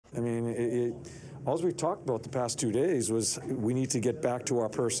mean, all we talked about the past 2 days was we need to get back to our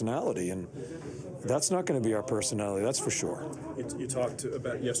personality, and that's not going to be our personality, that's for sure. You talked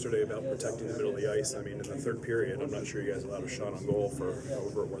about yesterday about protecting the middle of the ice. I mean, in the third period, I'm not sure you guys allowed a shot on goal for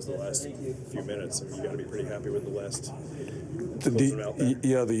however it was the last few minutes. I mean, you got to be pretty happy with the last.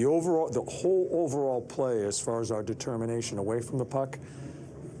 The whole overall play, as far as our determination away from the puck,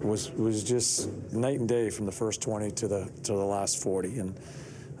 was just night and day from the first 20 to the last 40, and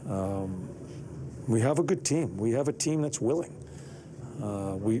we have a good team. We have a team that's willing.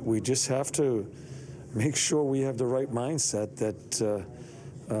 We just have to make sure we have the right mindset that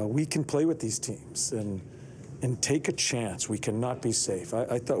we can play with these teams and take a chance. We cannot be safe.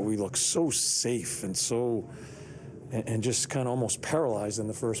 I thought we looked so safe and just kind of almost paralyzed in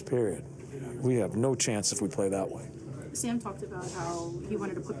the first period. We have no chance if we play that way. Sam talked about how he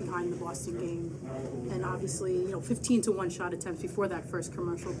wanted to put behind the Boston game, and obviously, 15-1 shot attempts before that first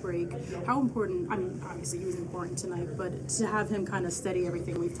commercial break. How important? I mean, obviously he was important tonight, but to have him kind of steady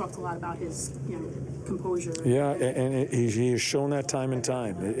everything. We've talked a lot about his, composure. Yeah, and he has shown that time and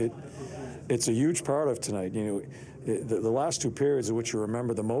time. It's a huge part of tonight. The last two periods are what you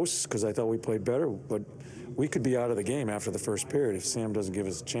remember the most, because I thought we played better, but we could be out of the game after the first period if Sam doesn't give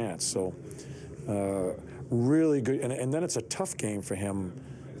us a chance. So. Really good, and then it's a tough game for him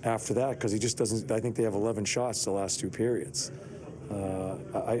after that, because he just doesn't. I think they have 11 shots the last two periods.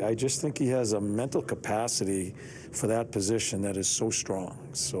 I just think he has a mental capacity for that position that is so strong.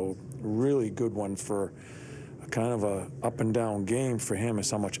 So really good one for a kind of a up and down game for him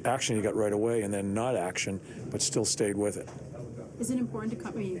is how much action he got right away and then not action, but still stayed with it. Is it important to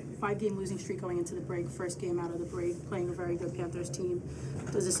come? 5-game losing streak going into the break, first game out of the break, playing a very good Panthers team.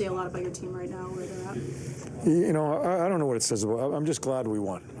 Does it say a lot about your team right now, where they're at? I don't know what it says about. I'm just glad we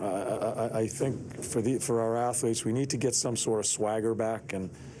won. I think for our athletes, we need to get some sort of swagger back and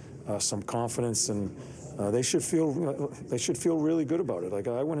some confidence, and they should feel really good about it. Like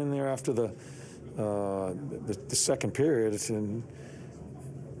I went in there after the second period, and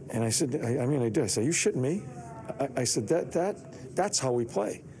I said, I did. I said, "You shitting me?" I said that's how we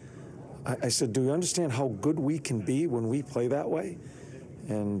play. I said, do you understand how good we can be when we play that way?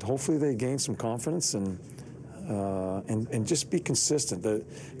 And hopefully they gain some confidence and just be consistent.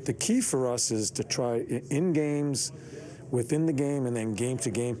 The key for us is to try in games, within the game, and then game to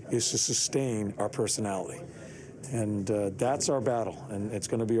game is to sustain our personality. And that's our battle, and it's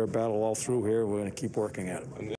going to be our battle all through here. We're going to keep working at it.